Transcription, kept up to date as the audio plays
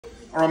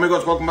Alright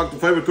amigos, welcome back to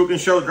favorite cooking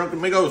show, Drunk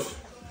Amigos.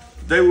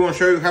 Today we're going to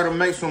show you how to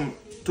make some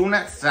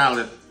tuna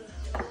salad.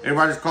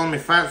 Everybody's calling me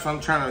fat, so I'm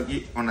trying to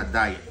get on a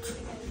diet.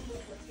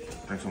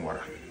 Drink some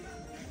water.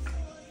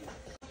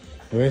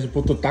 Ese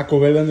puto Taco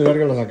Bell, ¿dónde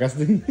verga lo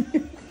sacaste?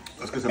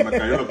 Es que se me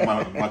cayó lo que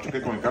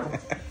machuqué con el carro.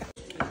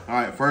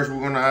 Alright, first we're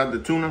going to add the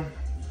tuna.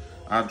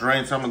 I'll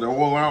drain some of the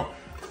oil out.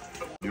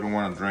 You don't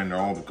want to drain the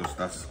oil because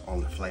that's all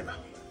the flavor.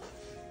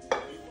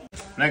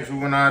 Next we're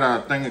going to add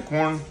a thing of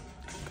corn.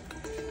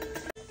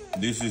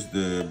 This is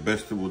the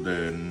vegetable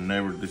that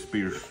never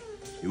disappears.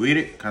 You eat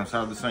it, comes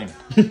out the same.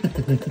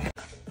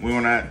 We're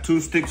gonna add 2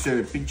 sticks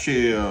of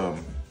pinche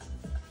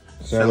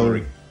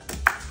celery.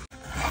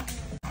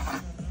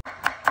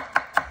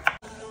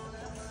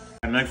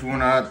 And next we're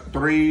gonna add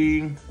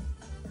 3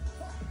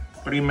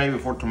 maybe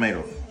 4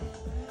 tomatoes.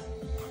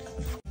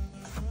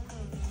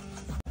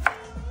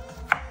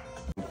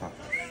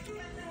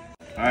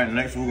 Alright,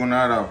 next we're gonna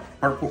add a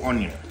purple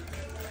onion.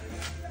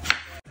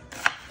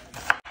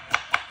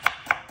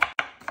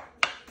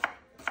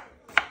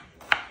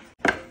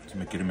 Si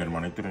me quiere mi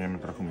hermanito, ya me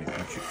trajo mi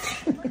pinche.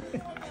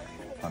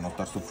 Para no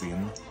estar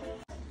sufriendo.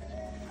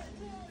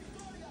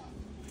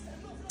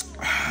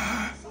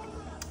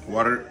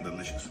 Water,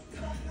 delicious.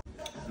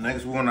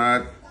 Next, we're gonna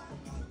add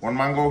 1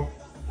 mango.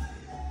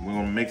 We're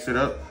gonna mix it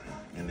up.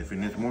 And if it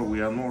needs more,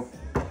 we add more.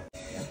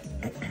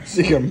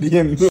 Sigan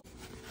viendo.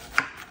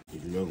 Y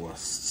luego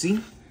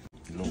así.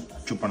 Y luego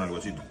chupan el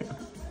huesito.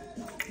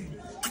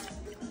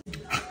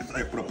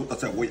 Ay, pura puta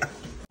cebolla.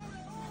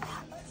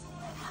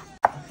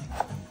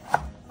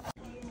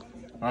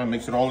 Alright,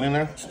 mix it all in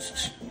there.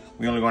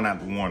 We're only gonna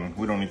add 1.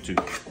 We don't need 2.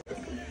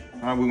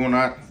 Alright, we're gonna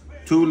add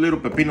 2 little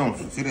pepinos.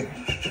 See that?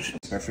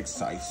 Perfect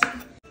size.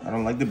 I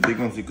don't like the big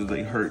ones because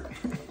they hurt.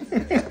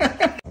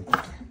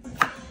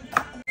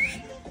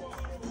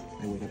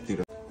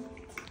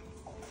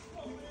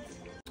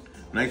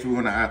 Next, we're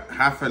gonna add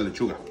half a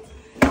lechuga.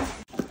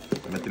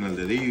 Meten el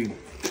dedillo.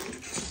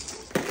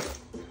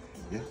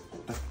 Ya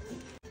está.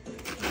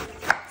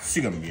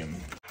 Sigan bien.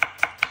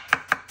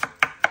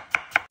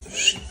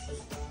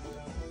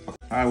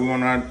 Alright, we're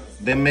gonna add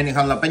them many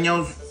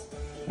jalapenos.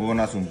 We're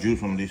gonna add some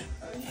juice on this.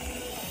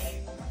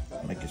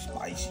 Make it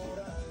spicy.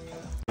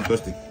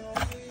 Twisty.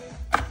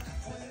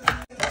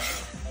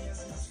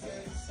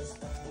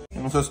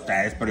 No sé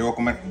ustedes, pero yo voy a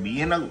comer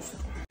bien a gusto.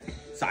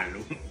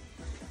 Salud.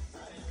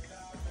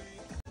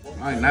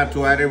 Alright, now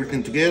to add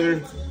everything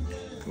together,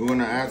 we're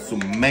gonna add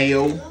some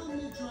mayo,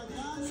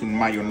 some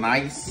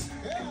mayonnaise.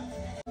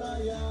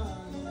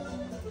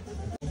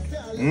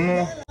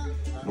 1,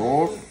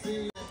 2,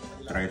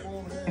 3.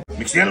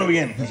 Mixenlo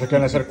bien. Eso que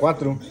van a hacer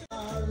 4.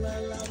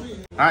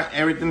 Alright,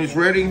 everything is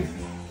ready.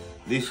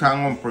 This is how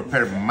I'm gonna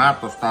prepare my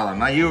tostada,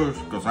 not yours,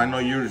 because I know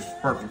yours is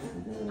perfect.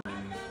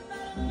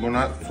 I'm gonna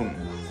add some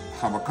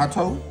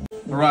avocado.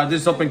 Alright,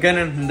 this is up in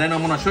Cannon, and then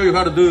I'm gonna show you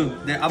how to do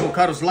the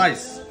avocado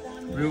slice.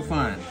 Real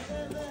fine.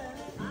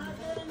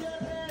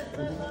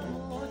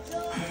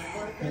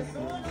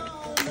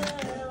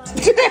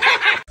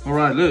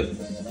 Alright, look.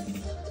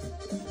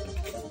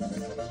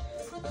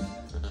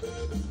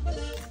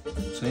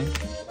 See?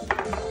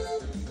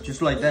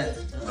 Just like that.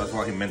 That's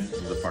what he meant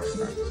the first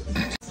time.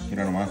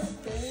 Mira nomás.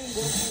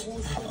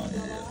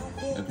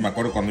 Me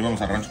acuerdo cuando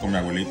íbamos al rancho con mi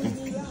abuelito.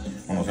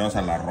 Cuando íbamos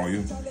al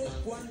arroyo.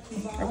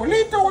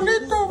 Abuelito,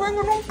 abuelito,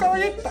 vengo en un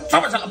caballito.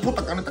 ¡Sabes a la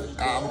puta caneta,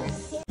 cabrón!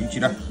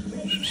 Pinchira.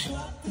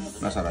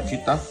 La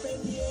zarachita.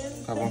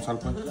 Cabrón,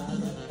 salpa.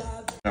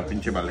 La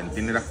pinche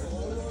Valentina, era.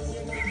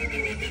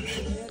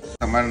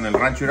 Esta madre en el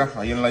rancho, era.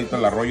 Ahí en el ladito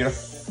del arroyo, era.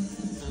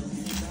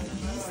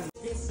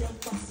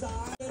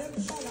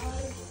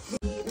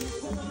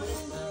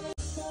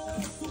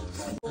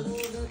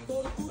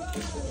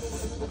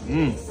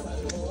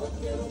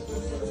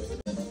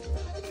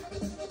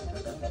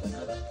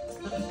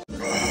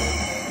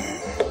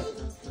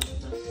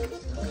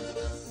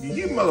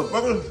 You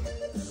motherfucker,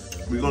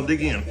 we gonna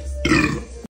dig in.